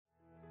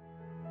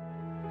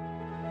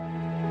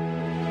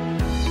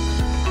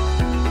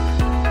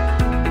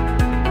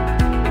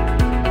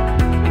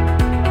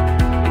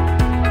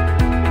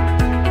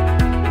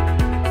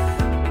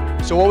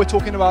So what we're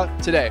talking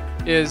about today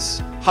is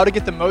how to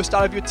get the most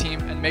out of your team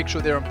and make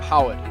sure they're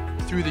empowered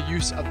through the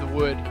use of the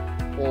word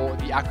or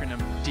the acronym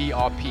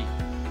DRP.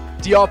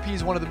 DRP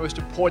is one of the most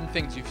important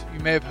things. You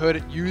may have heard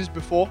it used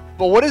before.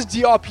 But what does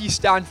DRP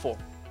stand for?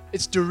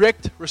 It's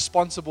direct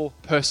responsible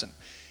person.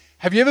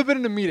 Have you ever been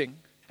in a meeting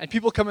and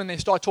people come in and they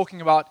start talking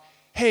about,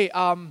 hey,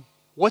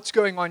 what's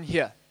going on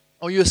here?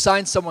 Or you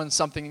assign someone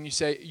something and you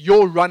say,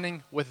 you're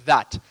running with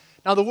that.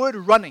 Now the word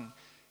running,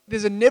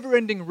 there's a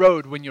never-ending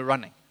road when you're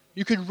running.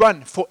 You could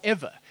run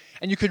forever,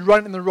 and you could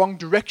run in the wrong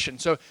direction.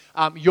 So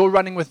you're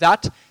running with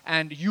that,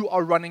 and you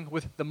are running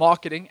with the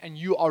marketing, and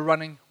you are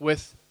running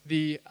with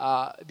the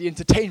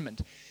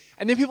entertainment.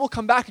 And then people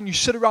come back, and you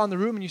sit around the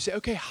room, and you say,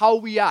 okay, how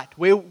are we at?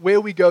 Where are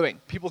we going?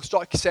 People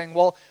start saying,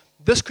 well,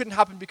 this couldn't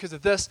happen because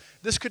of this.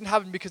 This couldn't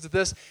happen because of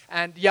this.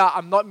 And yeah,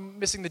 I'm not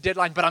missing the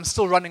deadline, but I'm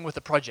still running with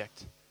the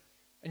project.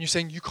 And you're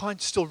saying, you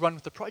can't still run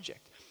with the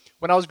project.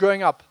 When I was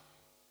growing up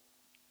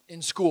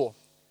in school,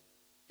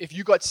 if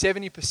you got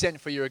 70%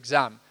 for your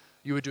exam,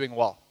 you were doing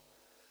well.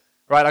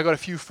 Right? I got a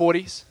few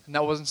 40s, and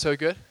that wasn't so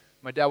good.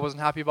 My dad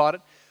wasn't happy about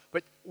it.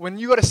 But when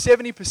you got a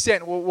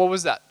 70%, what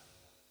was that?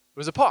 It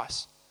was a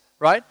pass,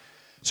 right?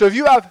 So if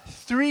you have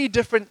 3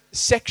 different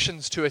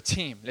sections to a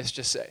team, let's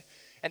just say,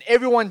 and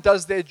everyone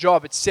does their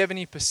job at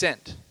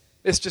 70%,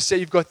 let's just say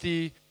you've got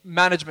the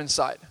management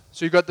side.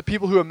 So you've got the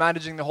people who are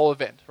managing the whole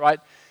event, right?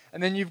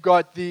 And then you've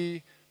got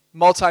the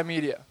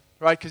multimedia,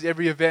 right? Because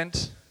every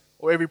event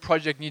or every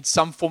project needs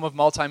some form of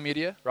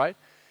multimedia, right?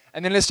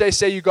 And then let's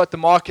say you got the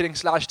marketing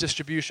 /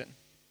 distribution.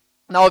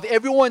 Now, if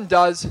everyone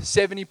does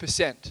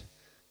 70%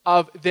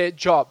 of their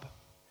job,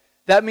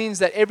 that means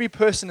that every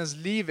person is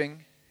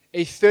leaving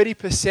a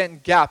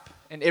 30% gap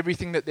in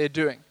everything that they're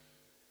doing.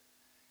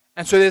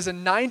 And so there's a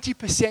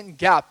 90%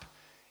 gap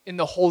in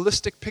the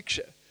holistic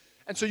picture.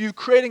 And so you're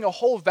creating a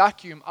whole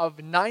vacuum of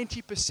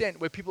 90%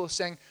 where people are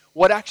saying,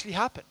 what actually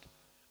happened?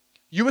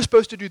 You were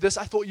supposed to do this.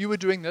 I thought you were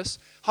doing this.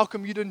 How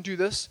come you didn't do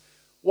this?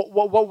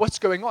 What's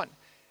going on?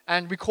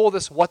 And we call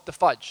this what the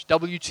fudge,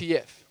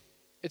 WTF.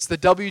 It's the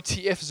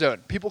WTF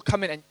zone. People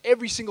come in, and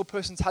every single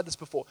person's had this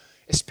before,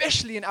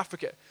 especially in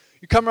Africa.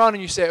 You come around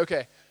and you say,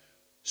 okay,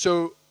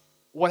 so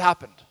what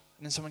happened?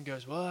 And then someone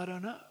goes, well, I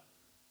don't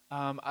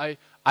know.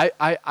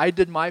 I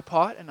did my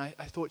part, and I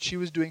thought she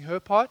was doing her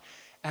part,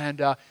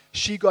 and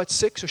she got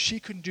sick, so she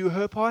couldn't do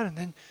her part,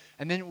 and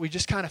then we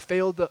just kind of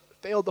failed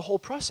the whole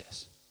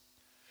process.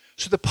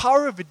 So the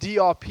power of a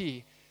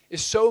DRP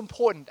is so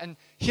important, and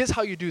here's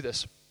how you do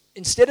this.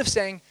 Instead of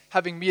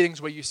having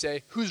meetings where you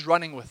say, who's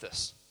running with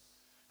this?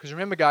 Because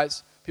remember,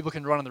 guys, people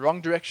can run in the wrong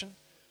direction,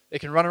 they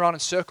can run around in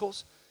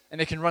circles, and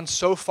they can run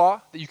so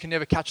far that you can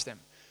never catch them.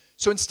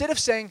 So instead of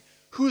saying,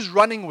 who's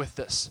running with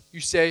this? You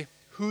say,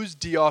 who's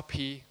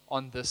DRP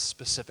on this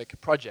specific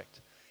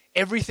project?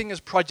 Everything is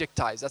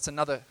projectized. That's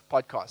another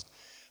podcast.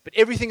 But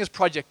everything is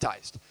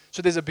projectized.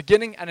 So there's a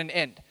beginning and an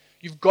end.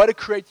 You've got to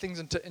create things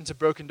into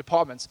broken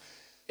departments.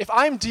 If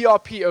I'm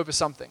DRP over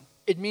something,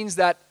 it means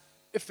that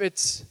if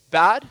it's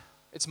bad,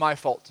 it's my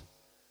fault.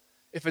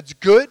 If it's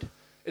good,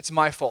 it's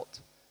my fault.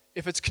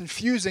 If it's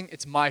confusing,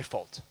 it's my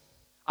fault.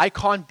 I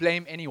can't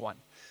blame anyone.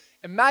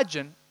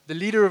 Imagine the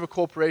leader of a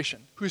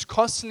corporation who's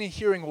constantly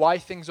hearing why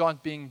things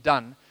aren't being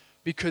done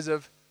because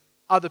of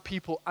other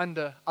people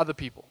under other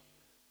people.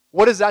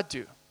 What does that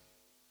do?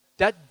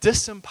 That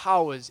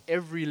disempowers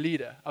every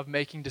leader of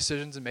making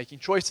decisions and making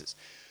choices.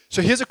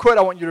 So here's a quote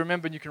I want you to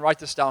remember, and you can write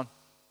this down.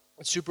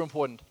 It's super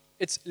important.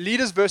 It's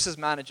leaders versus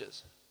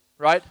managers,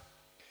 right?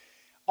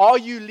 Are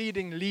you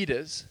leading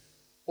leaders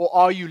or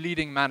are you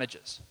leading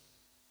managers?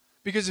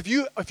 Because if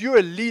you're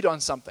a lead on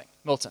something,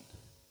 Milton,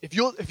 if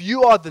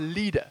you are the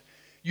leader,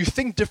 you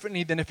think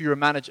differently than if you're a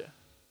manager.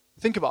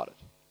 Think about it.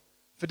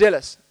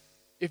 Fidelis,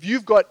 if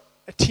you've got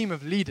a team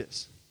of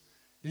leaders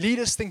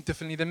think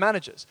differently than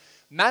managers.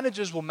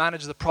 Managers will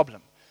manage the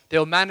problem.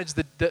 They'll manage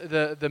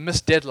the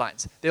missed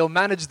deadlines. They'll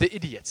manage the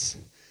idiots.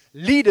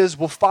 Leaders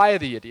will fire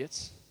the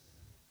idiots,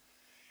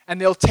 and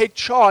they'll take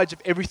charge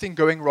of everything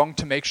going wrong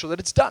to make sure that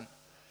it's done.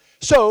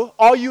 So,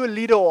 are you a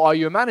leader or are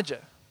you a manager?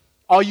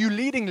 Are you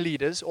leading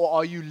leaders or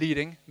are you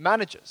leading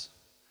managers?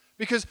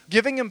 Because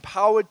giving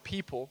empowered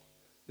people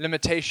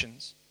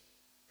limitations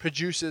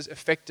produces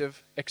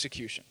effective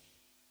execution.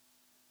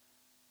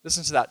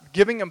 Listen to that.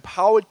 Giving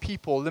empowered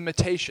people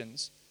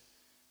limitations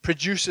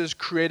produces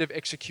creative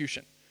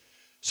execution.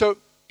 So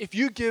if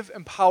you give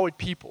empowered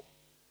people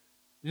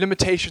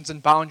limitations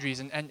and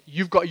boundaries and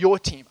you've got your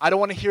team, I don't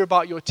want to hear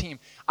about your team.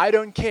 I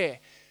don't care.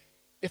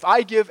 If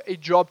I give a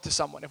job to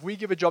someone, if we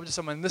give a job to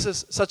someone, and this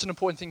is such an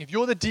important thing, if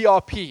you're the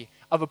DRP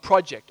of a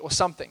project or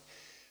something,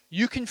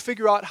 you can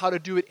figure out how to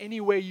do it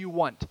any way you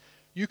want.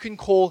 You can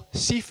call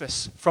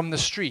Cephas from the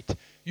street.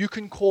 You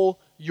can call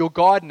your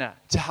gardener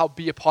to help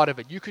be a part of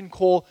it. You can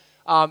call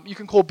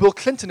Bill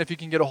Clinton if you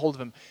can get a hold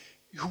of him.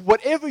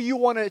 Whatever you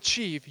want to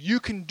achieve,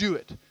 you can do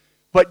it.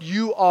 But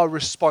you are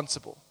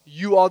responsible.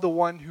 You are the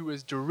one who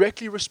is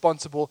directly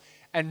responsible,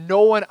 and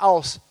no one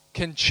else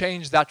can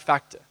change that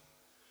factor.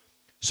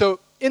 So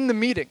in the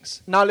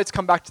meetings, now let's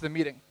come back to the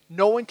meeting.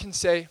 No one can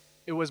say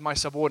it was my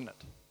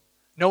subordinate.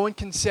 No one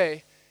can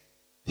say,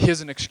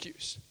 here's an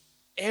excuse.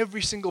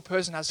 Every single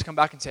person has to come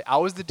back and say, I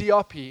was the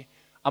DRP,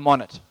 I'm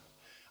on it.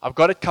 I've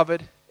got it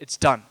covered, it's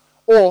done.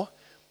 Or,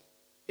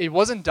 it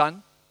wasn't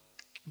done,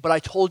 but I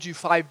told you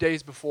 5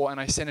 days before and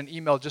I sent an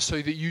email just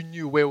so that you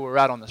knew where we're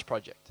at on this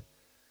project.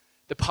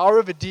 The power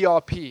of a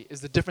DRP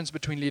is the difference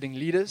between leading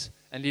leaders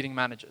and leading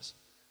managers.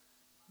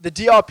 The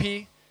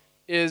DRP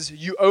is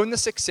you own the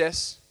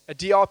success, a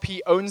DRP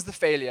owns the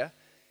failure,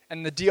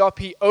 and the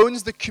DRP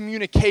owns the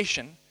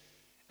communication,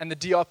 and the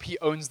DRP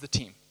owns the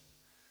team.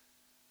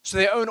 So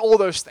they own all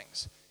those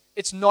things.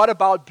 It's not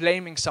about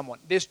blaming someone.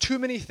 There's too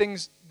many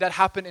things that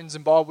happen in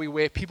Zimbabwe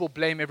where people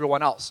blame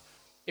everyone else.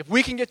 If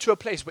we can get to a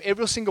place where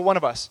every single one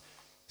of us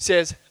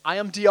says, I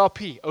am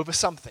DRP over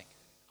something.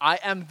 I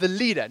am the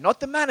leader, not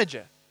the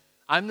manager.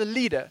 I'm the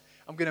leader.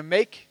 I'm going to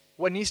make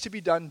what needs to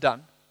be done,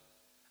 and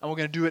we're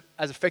going to do it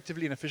as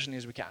effectively and efficiently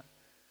as we can.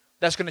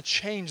 That's going to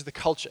change the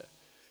culture.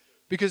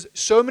 Because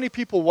so many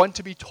people want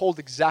to be told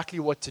exactly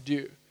what to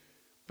do,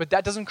 but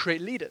that doesn't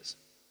create leaders.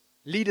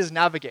 Leaders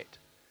navigate.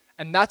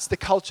 And that's the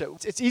culture.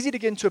 It's easy to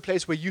get into a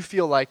place where you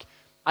feel like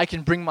I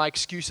can bring my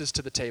excuses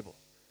to the table.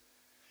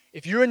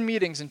 If you're in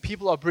meetings and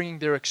people are bringing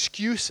their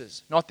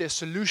excuses, not their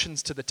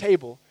solutions to the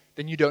table,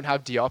 then you don't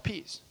have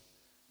DRPs.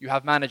 You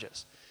have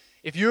managers.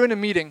 If you're in a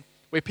meeting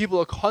where people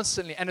are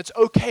constantly, and it's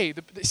okay.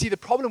 See, the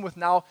problem with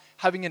now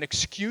having an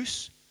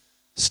excuse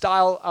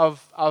style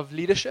of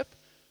leadership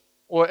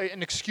or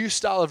an excuse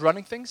style of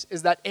running things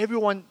is that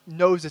everyone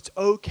knows it's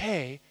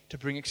okay to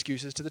bring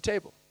excuses to the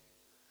table.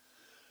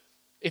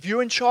 If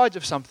you're in charge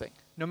of something,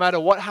 no matter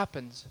what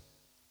happens,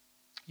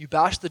 you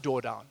bash the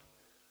door down,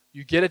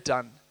 you get it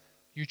done,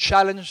 you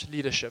challenge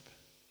leadership,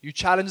 you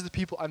challenge the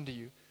people under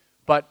you,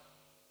 but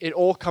it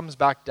all comes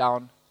back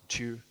down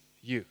to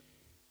you,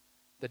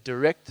 the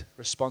direct,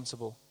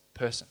 responsible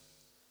person.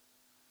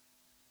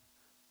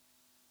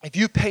 If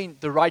you paint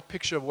the right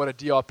picture of what a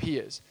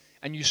DRP is,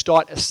 and you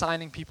start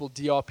assigning people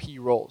DRP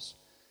roles,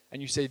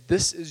 and you say,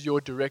 this is your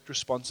direct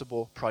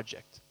responsible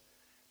project.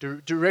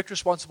 Direct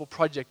responsible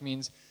project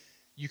means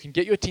you can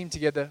get your team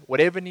together,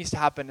 whatever needs to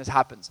happen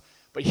happens.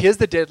 But here's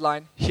the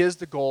deadline, here's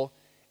the goal,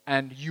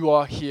 and you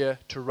are here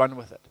to run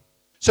with it.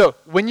 So,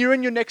 when you're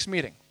in your next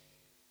meeting,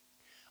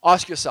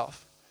 ask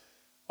yourself,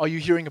 are you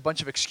hearing a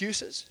bunch of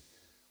excuses?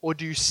 Or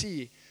do you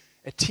see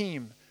a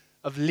team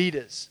of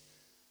leaders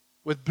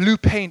with blue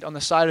paint on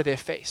the side of their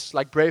face,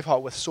 like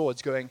Braveheart with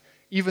swords, going,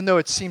 even though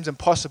it seems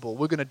impossible,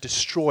 we're going to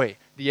destroy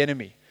the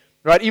enemy.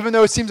 Right? Even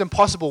though it seems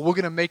impossible, we're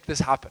going to make this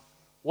happen.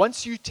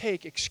 Once you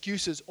take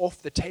excuses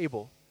off the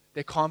table,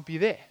 they can't be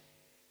there.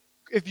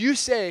 If you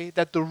say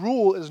that the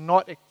rule is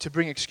not to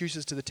bring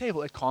excuses to the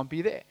table, it can't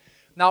be there.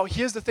 Now,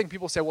 here's the thing.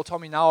 People say, well,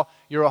 Tommy, now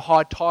you're a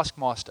hard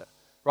taskmaster,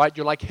 right?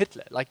 You're like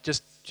Hitler. Like,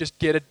 just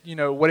get it,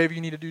 whatever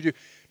you need to do.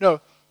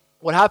 No,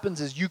 what happens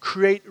is you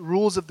create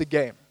rules of the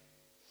game.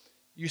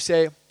 You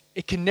say,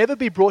 it can never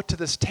be brought to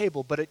this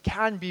table, but it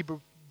can be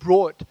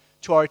brought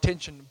to our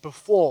attention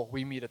before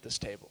we meet at this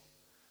table.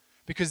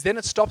 Because then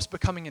it stops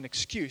becoming an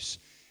excuse,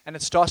 and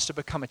it starts to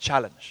become a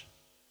challenge.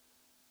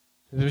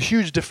 There's a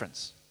huge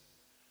difference.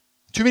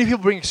 Too many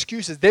people bring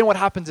excuses. Then what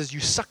happens is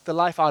you suck the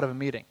life out of a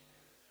meeting.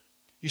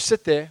 You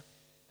sit there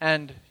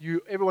and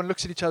everyone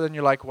looks at each other and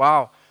you're like,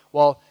 wow,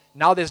 well,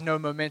 now there's no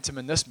momentum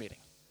in this meeting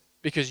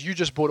because you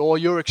just brought all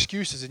your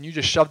excuses and you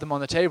just shoved them on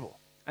the table.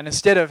 And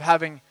instead of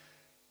having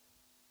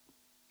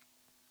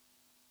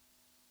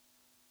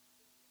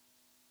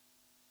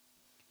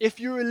if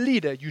you're a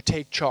leader, you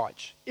take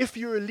charge. If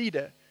you're a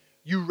leader,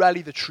 you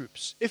rally the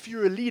troops. If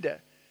you're a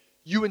leader,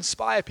 you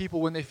inspire people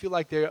when they feel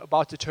like they're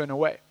about to turn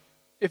away.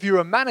 If you're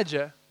a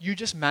manager, you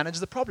just manage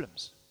the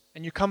problems.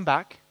 And you come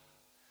back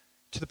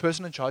to the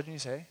person in charge and you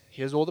say,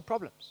 here's all the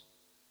problems.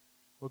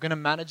 We're going to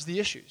manage the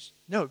issues.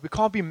 No, we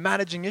can't be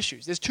managing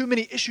issues. There's too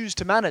many issues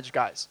to manage,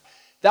 guys.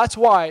 That's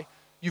why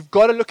you've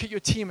got to look at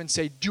your team and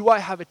say, do I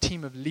have a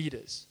team of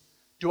leaders?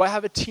 Do I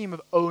have a team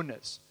of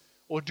owners?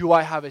 Or do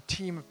I have a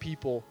team of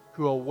people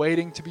who are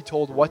waiting to be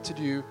told what to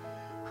do,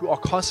 who are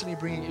constantly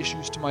bringing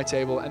issues to my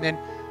table? And then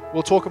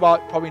we'll talk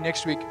about, probably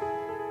next week,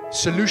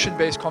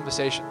 solution-based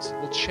conversations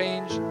will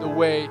change the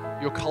way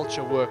your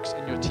culture works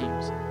in your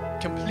teams.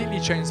 Completely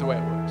change the way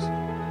it works.